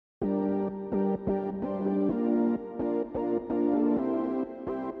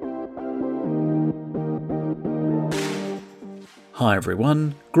Hi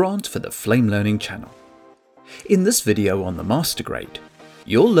everyone, Grant for the Flame Learning channel. In this video on the MasterGrade,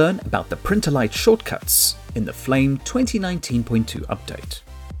 you'll learn about the printer light shortcuts in the Flame 2019.2 update.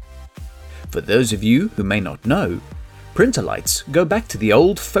 For those of you who may not know, printer lights go back to the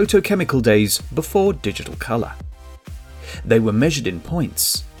old photochemical days before digital color. They were measured in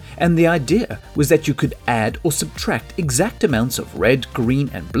points, and the idea was that you could add or subtract exact amounts of red, green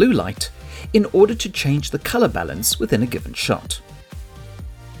and blue light in order to change the color balance within a given shot.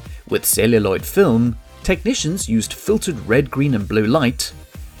 With celluloid film, technicians used filtered red, green and blue light,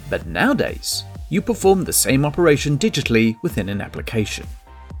 but nowadays you perform the same operation digitally within an application.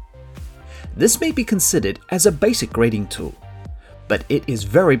 This may be considered as a basic grading tool, but it is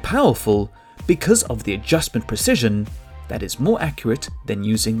very powerful because of the adjustment precision that is more accurate than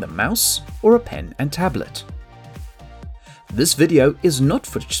using the mouse or a pen and tablet. This video is not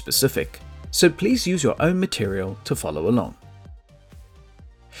footage specific, so please use your own material to follow along.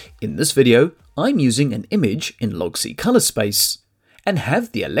 In this video, I'm using an image in log.c color space and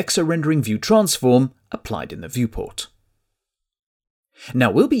have the Alexa rendering view transform applied in the viewport. Now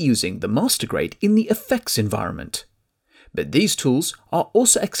we'll be using the MasterGrade in the effects environment, but these tools are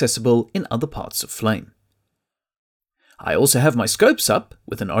also accessible in other parts of Flame. I also have my scopes up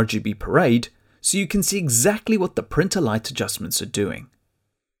with an RGB parade so you can see exactly what the printer light adjustments are doing.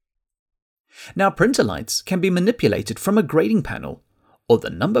 Now printer lights can be manipulated from a grading panel or the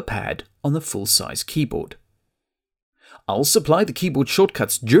number pad on the full-size keyboard. I'll supply the keyboard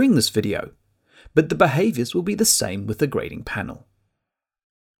shortcuts during this video, but the behaviors will be the same with the grading panel.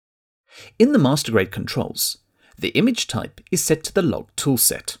 In the MasterGrade controls, the image type is set to the log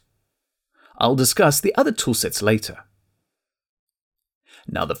toolset. I'll discuss the other toolsets later.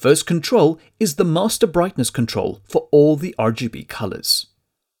 Now the first control is the master brightness control for all the RGB colors.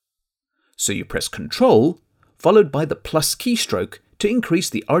 So you press Ctrl, followed by the plus keystroke to increase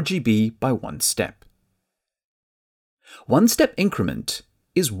the RGB by 1 step. 1 step increment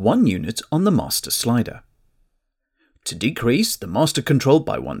is 1 unit on the master slider. To decrease the master control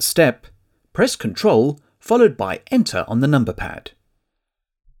by 1 step, press Ctrl followed by Enter on the number pad.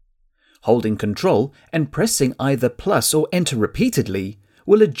 Holding Ctrl and pressing either plus or Enter repeatedly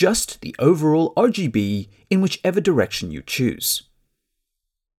will adjust the overall RGB in whichever direction you choose.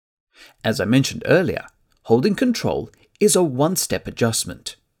 As I mentioned earlier, holding Ctrl is a 1-step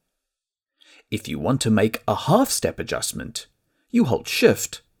adjustment. If you want to make a half-step adjustment, you hold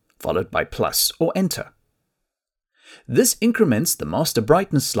Shift followed by plus or Enter. This increments the master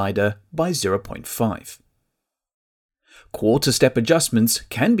brightness slider by 0.5. Quarter-step adjustments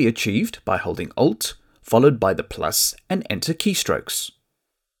can be achieved by holding Alt followed by the plus and Enter keystrokes.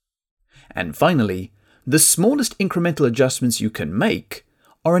 And finally, the smallest incremental adjustments you can make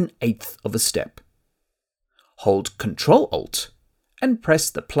are 1/8 of a step. Hold Ctrl-Alt and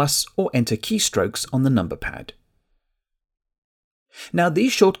press the plus or Enter keystrokes on the number pad. Now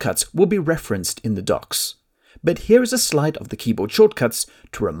these shortcuts will be referenced in the docs, but here is a slide of the keyboard shortcuts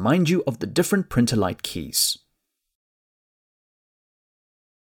to remind you of the different printer light keys.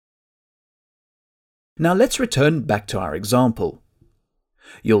 Now let's return back to our example.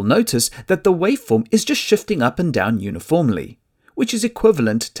 You'll notice that the waveform is just shifting up and down uniformly, which is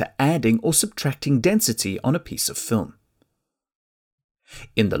equivalent to adding or subtracting density on a piece of film.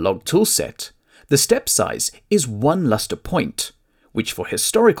 In the log toolset, the step size is 1 luster point, which for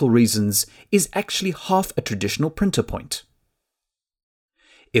historical reasons is actually half a traditional printer point.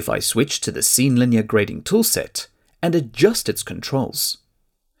 If I switch to the scene linear grading toolset and adjust its controls,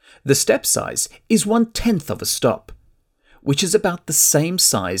 the step size is 1/10 of a stop, which is about the same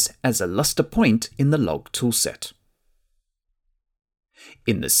size as a luster point in the log toolset.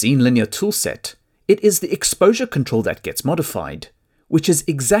 In the scene linear toolset, it is the exposure control that gets modified, which is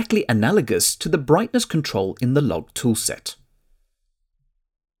exactly analogous to the brightness control in the log toolset.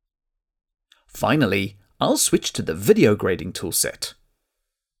 Finally, I'll switch to the video grading toolset.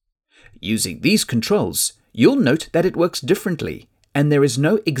 Using these controls, you'll note that it works differently and there is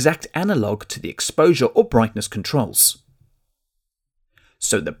no exact analog to the exposure or brightness controls.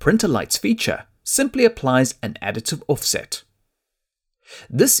 So the printer lights feature simply applies an additive offset.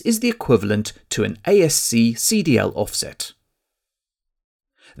 This is the equivalent to an ASC CDL offset.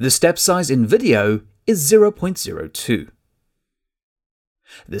 The step size in video is 0.02.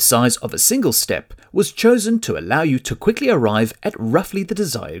 The size of a single step was chosen to allow you to quickly arrive at roughly the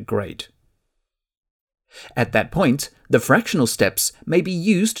desired grade. At that point, the fractional steps may be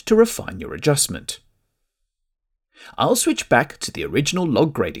used to refine your adjustment. I'll switch back to the original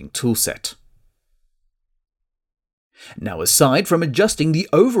log grading toolset. Now aside from adjusting the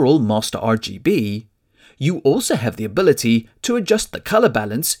overall master RGB, You also have the ability to adjust the color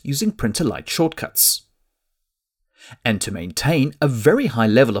balance using printer light shortcuts. And to maintain a very high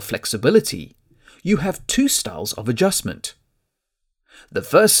level of flexibility, you have two styles of adjustment. The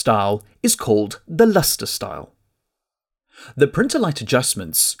first style is called the luster style. The printer light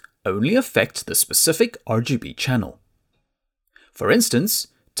adjustments only affect the specific RGB channel. For instance,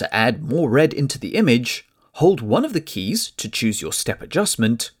 to add more red into the image, hold one of the keys to choose your step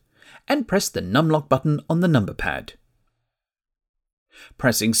adjustment and press the numlock button on the number pad.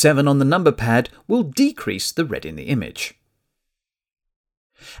 Pressing 7 on the number pad will decrease the red in the image.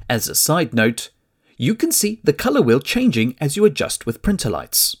 As a side note, you can see the color wheel changing as you adjust with printer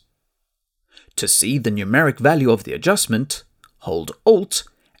lights. To see the numeric value of the adjustment, hold Alt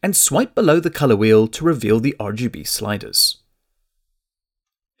and swipe below the color wheel to reveal the RGB sliders.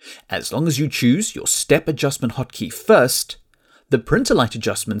 As long as you choose your step adjustment hotkey first, the printer light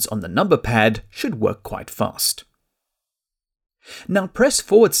adjustments on the number pad should work quite fast. Now press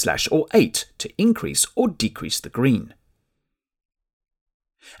 / or 8 to increase or decrease the green.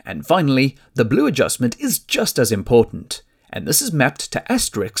 And finally, the blue adjustment is just as important, and this is mapped to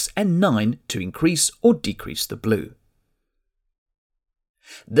asterisks and 9 to increase or decrease the blue.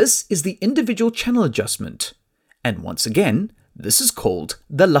 This is the individual channel adjustment, and once again, this is called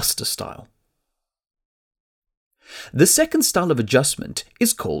the luster style. The second style of adjustment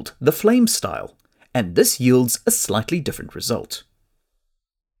is called the flame style, and this yields a slightly different result.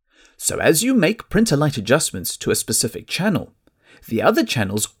 So as you make printer light adjustments to a specific channel, the other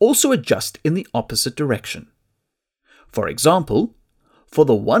channels also adjust in the opposite direction. For example, for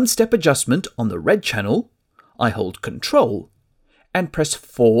the one-step adjustment on the red channel, I hold Ctrl and press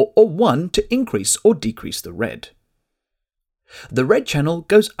 4 or 1 to increase or decrease the red. The red channel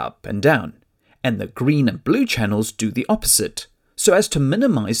goes up and down, and the green and blue channels do the opposite, so as to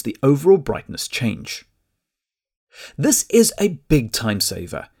minimize the overall brightness change. This is a big time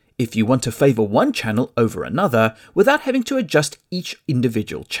saver if you want to favor one channel over another without having to adjust each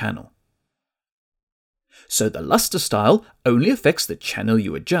individual channel. So the luster style only affects the channel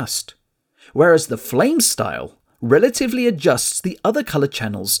you adjust, whereas the flame style relatively adjusts the other color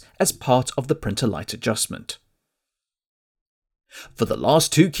channels as part of the printer light adjustment. For the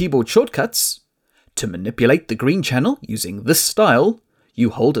last two keyboard shortcuts, to manipulate the green channel using this style, you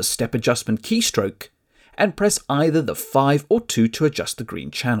hold a step adjustment keystroke and press either the 5 or 2 to adjust the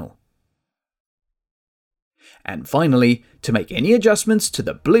green channel. And finally, to make any adjustments to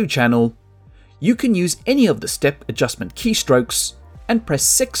the blue channel, you can use any of the step adjustment keystrokes and press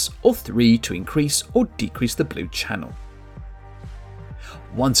 6 or 3 to increase or decrease the blue channel.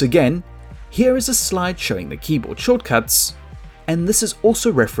 Once again, here is a slide showing the keyboard shortcuts, and this is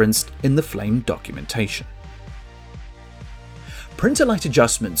also referenced in the Flame documentation. Printer light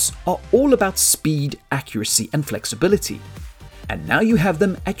adjustments are all about speed, accuracy, and flexibility, and now you have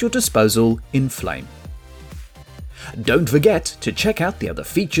them at your disposal in Flame. Don't forget to check out the other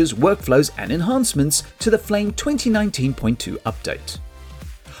features, workflows, and enhancements to the Flame 2019.2 update.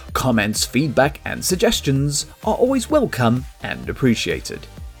 Comments, feedback, and suggestions are always welcome and appreciated.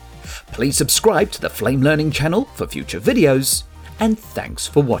 Please subscribe to the Flame Learning channel for future videos, and thanks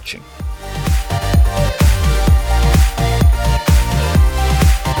for watching.